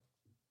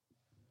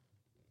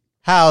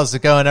How's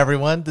it going,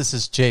 everyone? This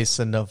is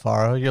Jason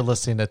Navarro. You're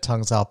listening to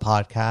Tongues Out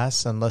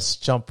Podcast, and let's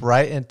jump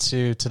right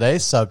into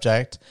today's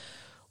subject,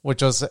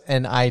 which was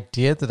an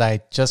idea that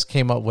I just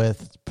came up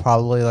with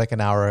probably like an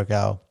hour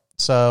ago.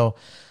 So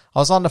I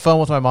was on the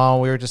phone with my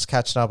mom. We were just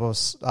catching up. I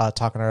was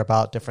talking to her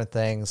about different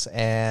things,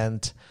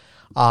 and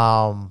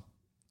I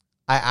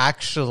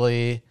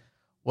actually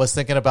was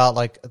thinking about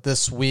like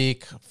this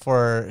week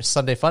for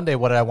Sunday Fun Day,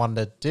 what I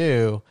wanted to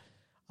do.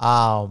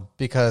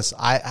 Because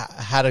I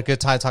had a good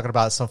time talking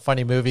about some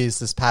funny movies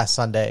this past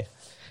Sunday.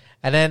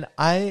 And then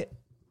I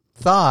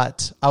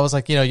thought, I was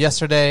like,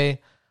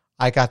 yesterday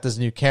I got this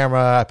new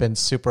camera. I've been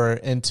super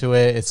into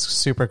it. It's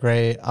super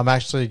great. I'm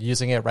actually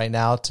using it right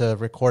now to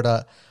record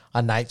a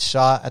night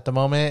shot at the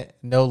moment.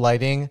 No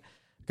lighting,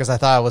 because I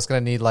thought I was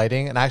going to need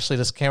lighting. And actually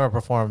this camera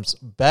performs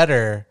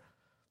better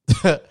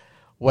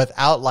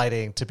without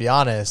lighting, to be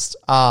honest.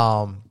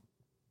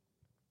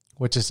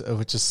 Which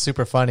is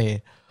super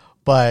funny.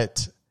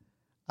 But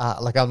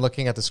like I'm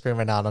looking at the screen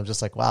right now and I'm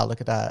just like, wow,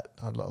 look at that.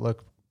 I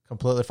look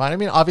completely fine. I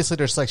mean, obviously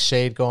there's like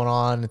shade going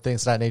on and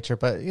things of that nature,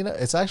 but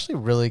it's actually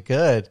really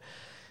good.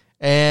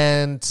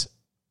 And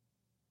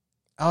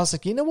I was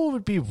like, what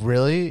would be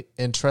really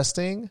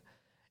interesting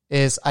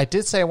is I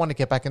did say I want to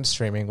get back into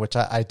streaming, which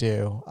I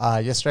do.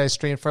 Yesterday I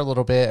streamed for a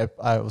little bit.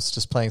 I was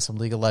just playing some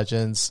League of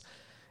Legends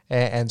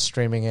and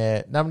streaming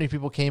it. Not many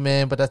people came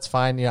in, but that's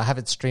fine. I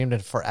haven't streamed in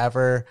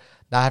forever.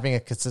 Not having a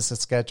consistent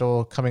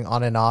schedule, coming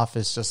on and off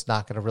is just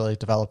not going to really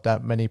develop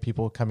that many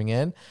people coming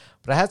in.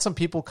 But I had some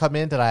people come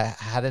in that I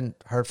hadn't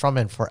heard from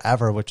in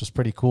forever, which was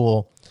pretty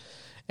cool.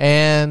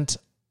 And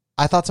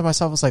I thought to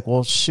myself, I was like,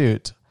 well,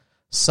 shoot.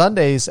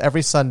 Sundays,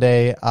 every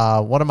Sunday,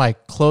 one of my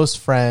close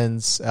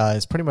friends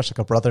is pretty much like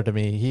a brother to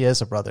me. He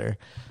is a brother.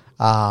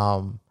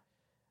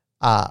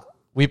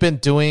 We've been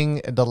doing,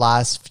 in the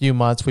last few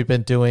months, we've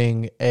been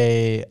doing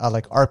a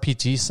like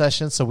RPG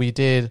session. So we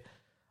did...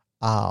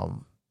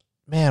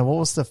 what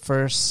was the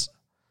first?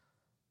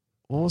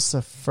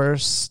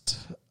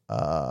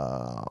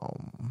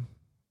 I'll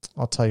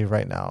tell you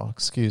right now.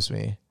 Excuse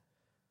me.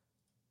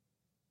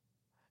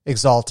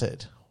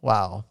 Exalted.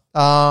 Wow.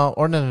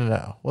 Or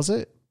no. Was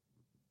it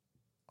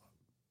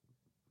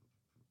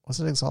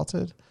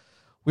Exalted?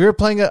 We were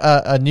playing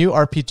a new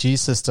RPG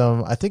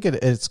system. I think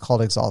it's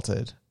called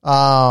Exalted.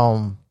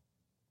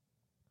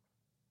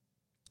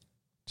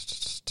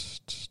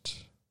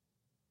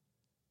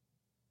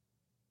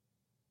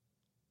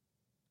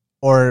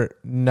 Or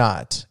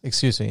not.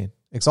 Excuse me.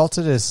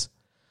 Exalted is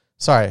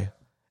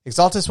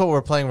what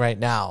we're playing right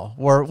now.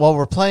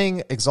 We're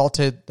playing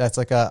Exalted. That's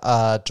like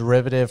a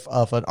derivative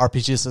of an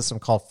RPG system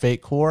called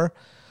Fate Core.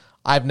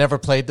 I've never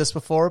played this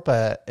before,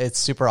 but it's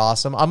super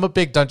awesome. I'm a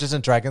big Dungeons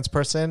and Dragons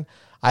person.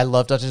 I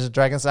love Dungeons and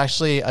Dragons.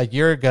 Actually, a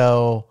year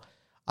ago,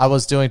 I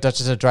was doing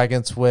Dungeons and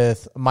Dragons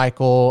with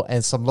Michael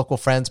and some local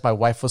friends. My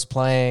wife was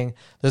playing.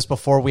 This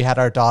before we had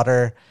our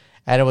daughter,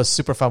 and it was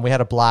super fun. We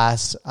had a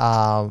blast.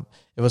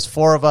 It was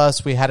 4 of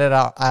us. We had it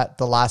out at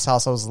the last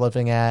house I was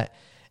living at.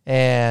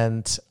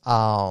 And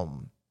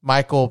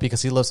Michael,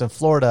 because he lives in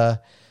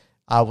Florida,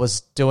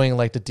 was doing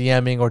like the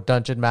DMing or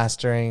dungeon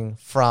mastering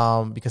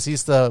because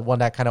he's the one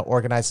that kind of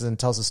organizes and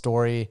tells the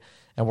story.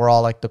 And we're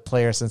all like the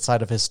players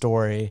inside of his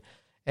story.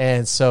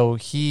 And so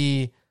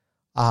he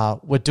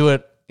would do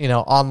it,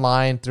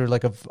 online through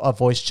like a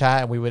voice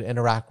chat, and we would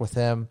interact with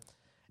him.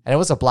 And it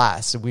was a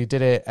blast. We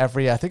did it I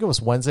think it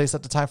was Wednesdays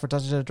at the time for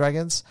Dungeons and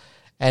Dragons.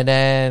 And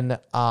then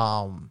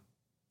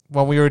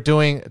when we were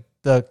doing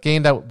the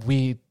game that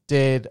we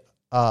did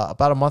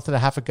about a month and a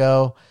half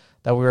ago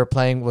that we were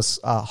playing was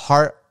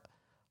Heart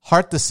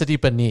the City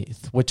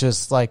Beneath, which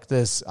is like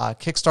this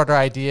Kickstarter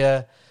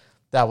idea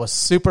that was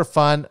super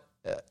fun.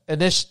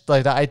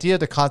 Like the idea,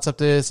 the concept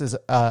is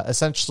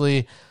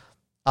essentially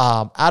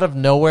out of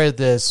nowhere,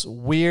 this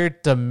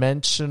weird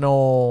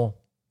dimensional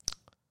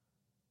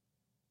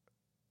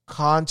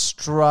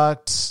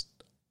construct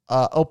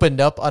opened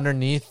up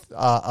underneath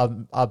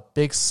a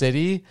big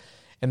city,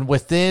 and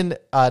within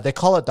they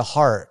call it the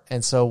heart.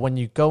 And so when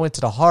you go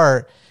into the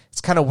heart, it's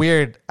kind of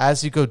weird.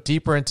 As you go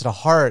deeper into the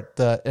heart,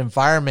 the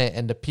environment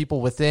and the people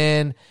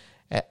within,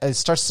 it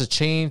starts to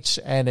change,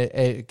 and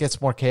it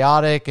gets more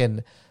chaotic,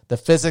 and the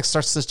physics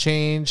starts to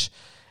change.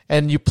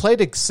 And you play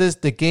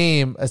the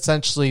game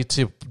essentially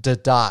to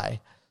die.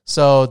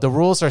 So the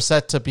rules are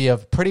set to be a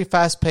pretty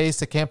fast pace.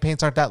 The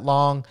campaigns aren't that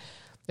long.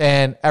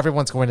 And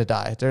everyone's going to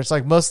die. There's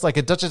like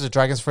in Dungeons and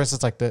Dragons, for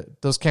instance, like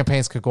those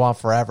campaigns could go on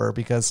forever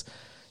because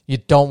you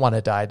don't want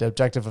to die. The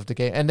objective of the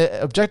game, and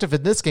the objective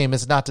in this game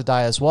is not to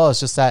die as well.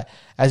 It's just that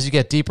as you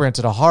get deeper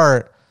into the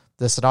heart,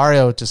 the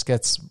scenario just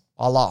gets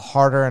a lot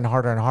harder and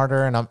harder and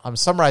harder. And I'm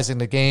summarizing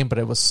the game, but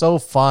it was so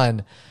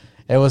fun.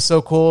 It was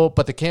so cool.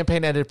 But the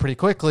campaign ended pretty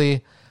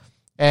quickly,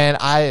 and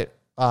I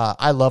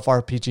love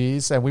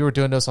RPGs, and we were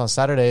doing those on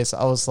Saturdays.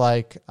 I was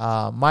like,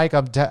 Mike,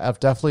 I'm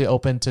definitely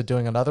open to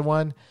doing another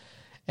one.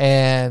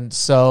 And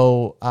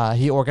so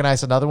he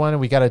organized another one,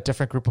 and we got a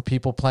different group of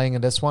people playing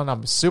in this one.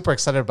 I'm super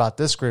excited about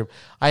this group.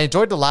 I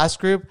enjoyed the last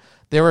group.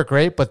 They were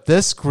great, but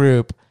this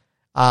group,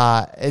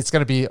 It's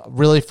going to be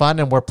really fun,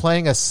 and we're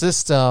playing a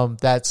system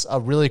that's a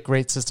really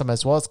great system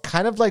as well. It's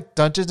kind of like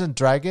Dungeons and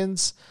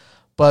Dragons,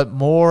 but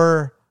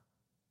more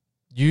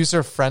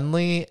user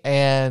friendly,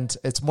 and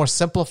it's more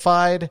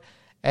simplified.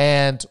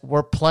 And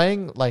we're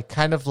playing like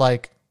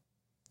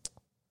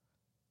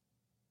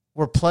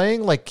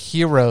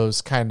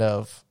heroes, kind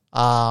of.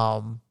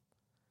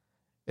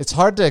 It's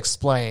hard to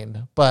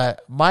explain,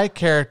 but my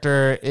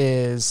character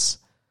is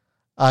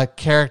a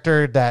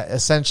character that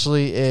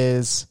essentially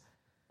is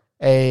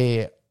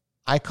I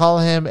call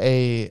him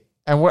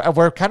and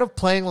we're kind of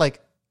playing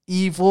like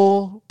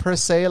evil per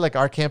se, like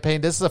our campaign.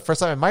 This is the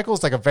first time, and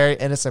Michael's like a very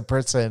innocent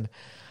person,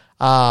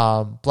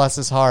 bless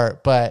his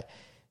heart, but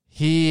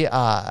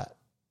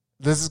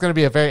this is going to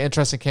be a very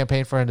interesting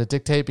campaign for him to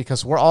dictate,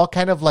 because we're all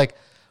kind of like,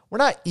 we're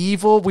not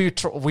evil. We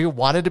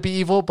wanted to be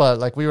evil, but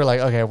like we were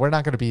like, okay, we're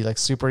not going to be like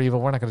super evil.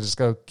 We're not going to just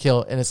go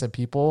kill innocent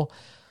people,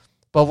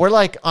 but we're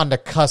like on the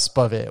cusp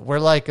of it. We're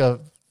like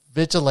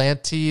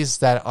vigilantes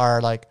that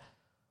are like,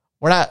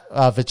 we're not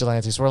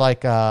vigilantes. We're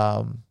like,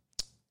 we're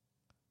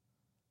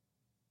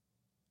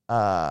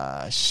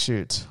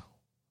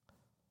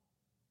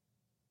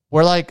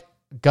like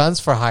guns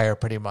for hire,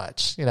 pretty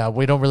much. You know,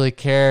 we don't really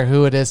care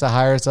who it is that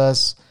hires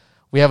us.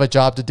 We have a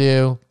job to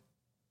do.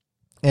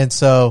 And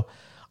so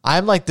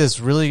I'm like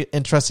this really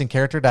interesting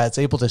character that's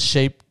able to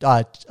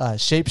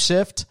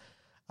shapeshift.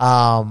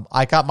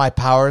 I got my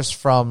powers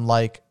from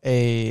like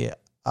a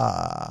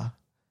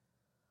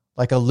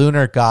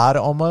lunar god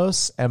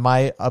almost, and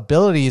my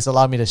abilities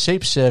allow me to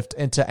shapeshift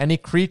into any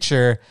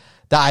creature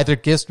that either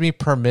gives me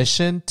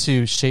permission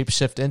to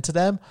shapeshift into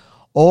them,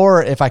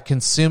 or if I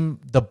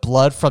consume the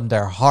blood from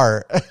their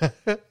heart.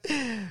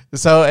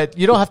 So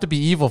you don't have to be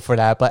evil for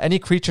that, but any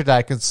creature that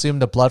I consume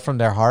the blood from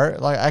their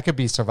heart, like I could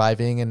be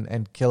surviving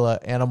and kill an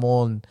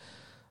animal, and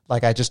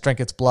like I just drink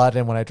its blood,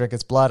 and when I drink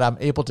its blood, I'm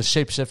able to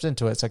shapeshift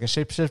into it. So I can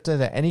shapeshift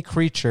into any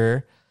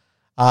creature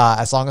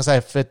as long as I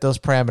fit those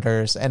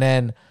parameters. And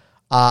then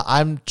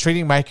I'm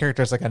treating my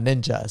character as like a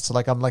ninja. So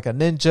like I'm like a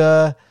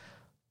ninja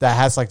that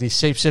has like these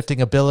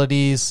shapeshifting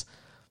abilities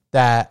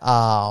that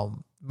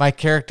my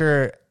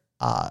character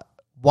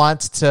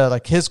wants to,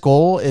 like, his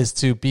goal is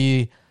to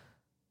be,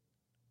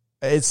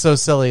 it's so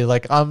silly.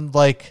 Like I'm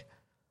like,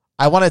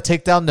 I want to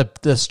take down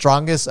the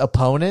strongest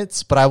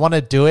opponents, but I want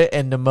to do it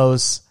in the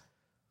most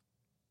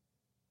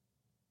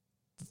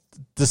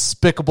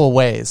despicable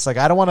ways. Like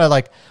I don't want to,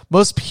 like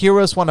most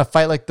heroes want to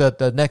fight like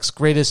the next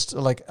greatest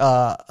like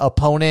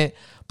opponent,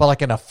 but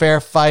like in a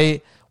fair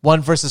fight,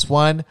 1 versus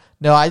 1.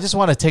 No, I just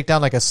want to take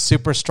down like a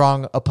super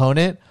strong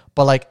opponent,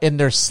 but like in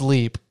their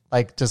sleep,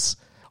 like just,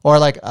 or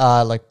like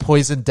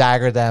poison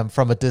dagger them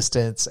from a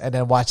distance and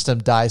then watch them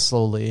die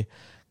slowly,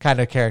 kind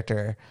of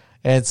character.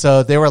 And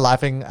so they were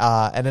laughing,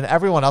 and then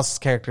everyone else's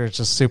character is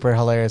just super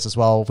hilarious as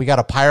well. We got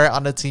a pirate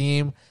on the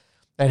team,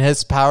 and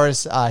his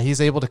powers, he's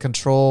able to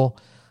control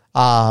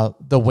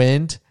the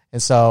wind,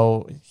 and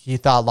so he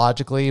thought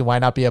logically, why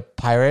not be a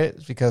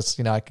pirate? Because,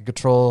 you know, I could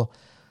control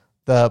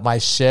my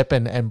ship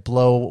and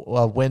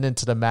blow wind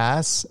into the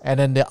mast. And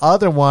then the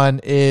other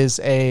one is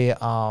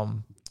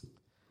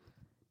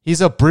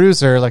he's a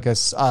bruiser, like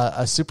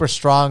a super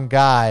strong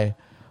guy,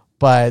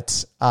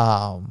 but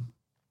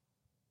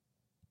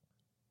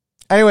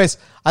anyways,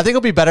 I think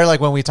it'll be better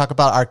like when we talk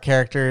about our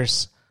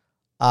characters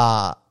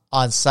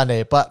on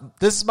Sunday. But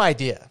this is my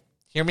idea.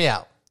 Hear me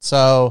out.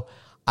 So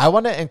I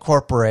want to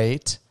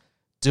incorporate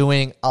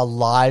doing a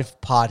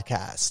live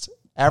podcast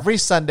every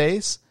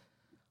Sundays.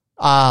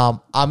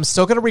 I'm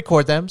still going to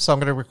record them. So I'm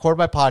going to record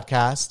my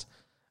podcast.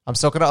 I'm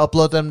still going to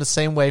upload them the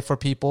same way for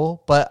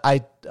people. But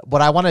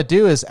what I want to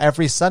do is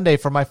every Sunday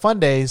for my fun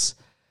days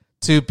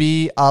to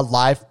be a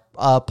live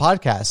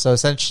podcast. So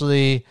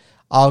essentially,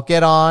 I'll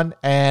get on,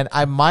 and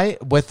I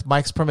might, with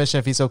Mike's permission,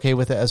 if he's okay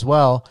with it as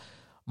well,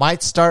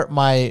 might start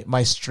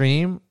my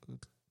stream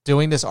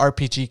doing this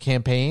RPG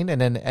campaign. And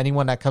then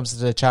anyone that comes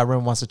into the chat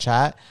room wants to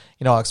chat,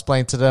 you know, I'll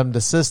explain to them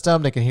the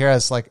system. They can hear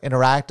us like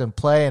interact and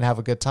play and have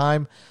a good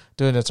time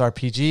doing this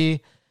RPG.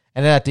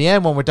 And then at the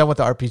end, when we're done with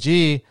the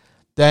RPG,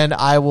 then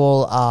I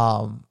will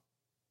I'll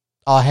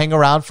hang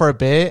around for a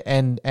bit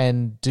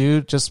and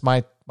do just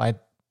my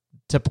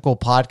typical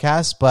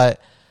podcast, but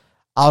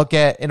I'll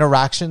get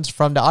interactions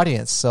from the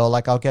audience. So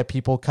like I'll get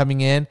people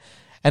coming in.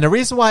 And the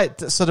reason why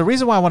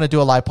I want to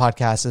do a live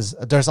podcast is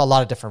there's a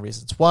lot of different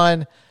reasons.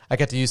 One, I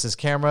get to use this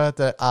camera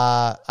that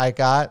I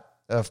got.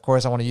 Of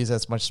course, I want to use it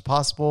as much as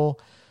possible.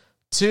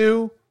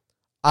 Two,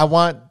 I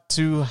want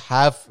to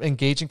have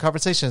engaging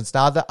conversations.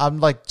 Now that I'm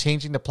like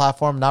changing the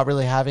platform, not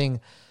really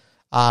having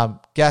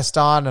guest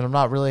on, and I'm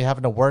not really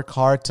having to work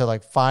hard to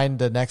like find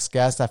the next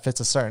guest that fits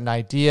a certain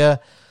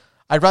idea.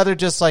 I'd rather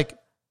just like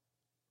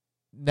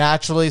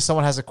naturally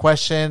someone has a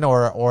question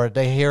or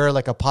they hear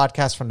like a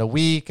podcast from the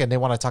week and they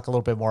want to talk a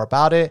little bit more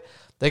about it.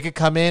 They could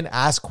come in,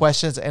 ask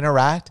questions,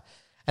 interact.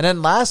 And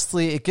then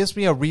lastly, it gives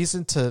me a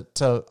reason to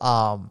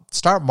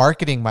start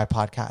marketing my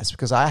podcast,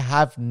 because I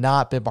have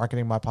not been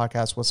marketing my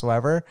podcast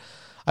whatsoever.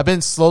 I've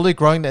been slowly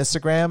growing the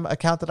Instagram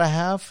account that I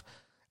have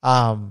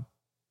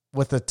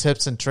with the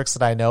tips and tricks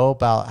that I know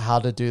about how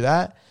to do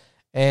that.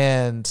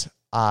 And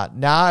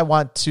now I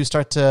want to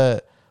start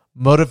to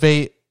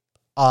motivate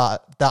the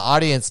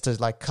audience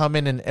to like come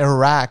in and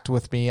interact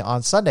with me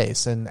on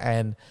Sundays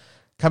and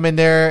come in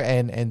there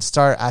and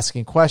start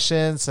asking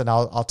questions, and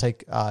I'll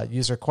take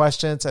user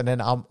questions, and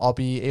then I'll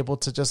be able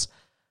to just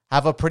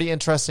have a pretty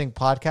interesting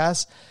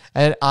podcast.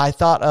 And I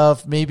thought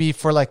of maybe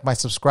for like my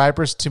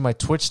subscribers to my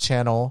Twitch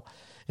channel,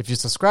 if you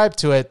subscribe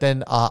to it,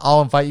 then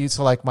I'll invite you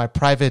to like my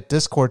private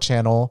Discord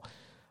channel,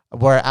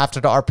 where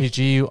after the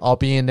RPG, I'll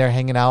be in there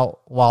hanging out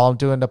while I'm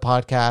doing the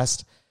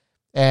podcast,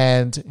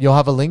 and you'll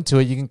have a link to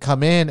it. You can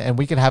come in and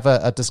we can have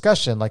a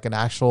discussion, like an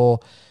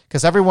actual,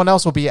 because everyone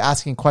else will be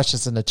asking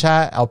questions in the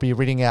chat. I'll be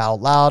reading it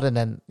out loud and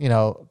then,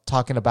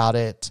 talking about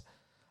it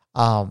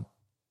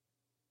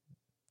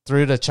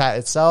through the chat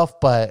itself.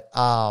 But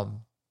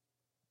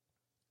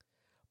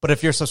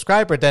if you're a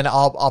subscriber, then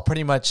I'll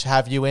pretty much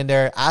have you in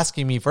there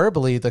asking me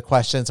verbally the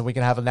questions, and we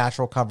can have a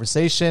natural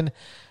conversation.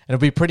 And it'll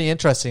be pretty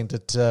interesting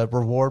to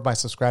reward my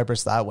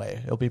subscribers that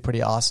way. It'll be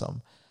pretty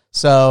awesome.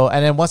 So,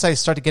 and then once I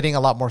started getting a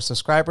lot more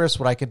subscribers,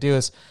 what I could do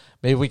is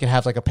maybe we can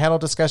have like a panel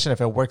discussion.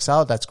 If it works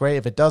out, that's great.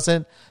 If it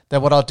doesn't,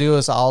 then what I'll do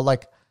is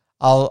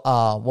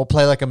we'll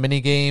play like a mini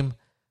game,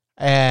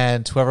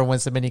 and whoever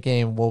wins the mini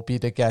game will be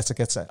the guest that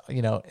gets,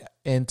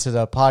 into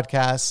the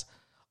podcast.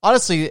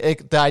 Honestly,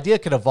 the idea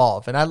could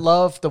evolve, and I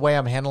love the way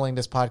I'm handling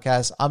this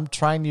podcast. I'm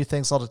trying new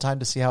things all the time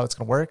to see how it's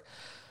going to work.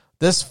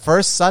 This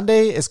first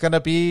Sunday is going to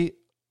be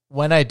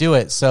when I do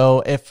it.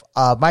 So if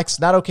Mike's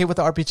not okay with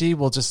the RPG,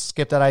 we'll just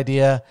skip that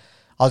idea.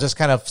 I'll just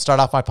kind of start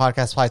off my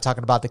podcast probably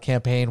talking about the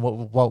campaign,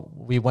 what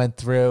we went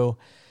through,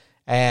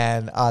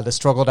 and the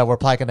struggle that we're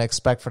probably going to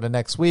expect for the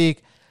next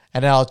week.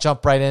 And then I'll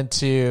jump right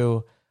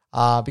into,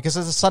 because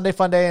it's a Sunday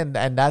fun day, and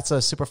that's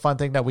a super fun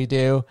thing that we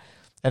do.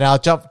 And I'll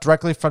jump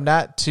directly from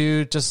that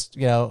to just,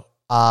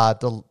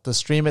 the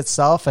stream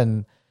itself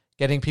and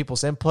getting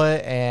people's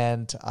input.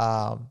 And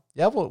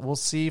we'll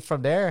see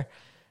from there.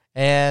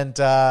 And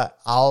like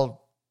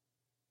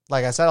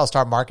I said, I'll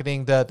start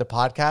marketing the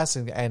podcast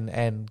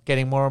and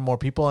getting more and more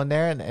people in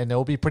there, and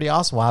it'll be pretty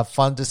awesome. We'll have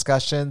fun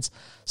discussions,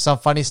 some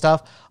funny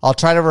stuff. I'll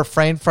try to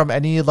refrain from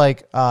any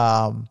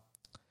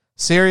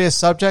serious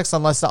subjects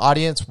unless the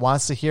audience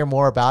wants to hear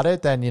more about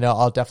it. Then,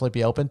 I'll definitely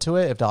be open to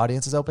it if the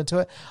audience is open to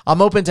it.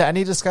 I'm open to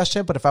any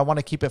discussion, but if I want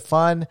to keep it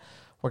fun,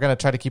 we're going to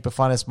try to keep it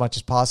fun as much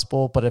as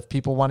possible. But if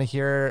people want to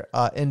hear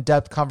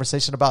in-depth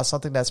conversation about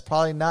something that's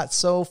probably not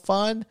so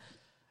fun,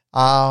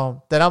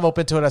 then I'm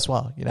open to it as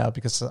well,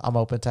 because I'm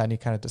open to any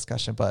kind of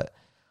discussion. But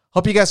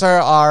hope you guys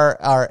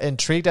are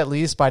intrigued at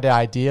least by the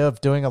idea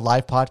of doing a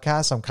live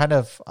podcast. I'm kind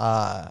of,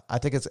 I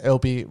think it'll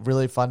be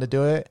really fun to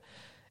do it.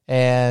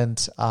 And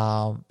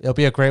it'll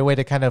be a great way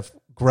to kind of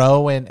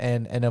grow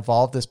and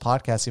evolve this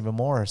podcast even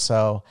more.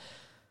 So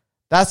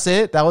that's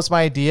it. That was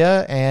my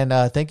idea.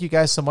 And thank you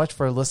guys so much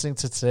for listening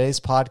to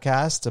today's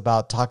podcast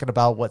about talking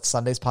about what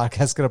Sunday's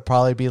podcast is going to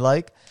probably be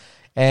like.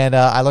 And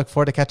I look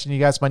forward to catching you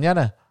guys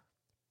mañana.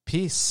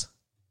 Peace.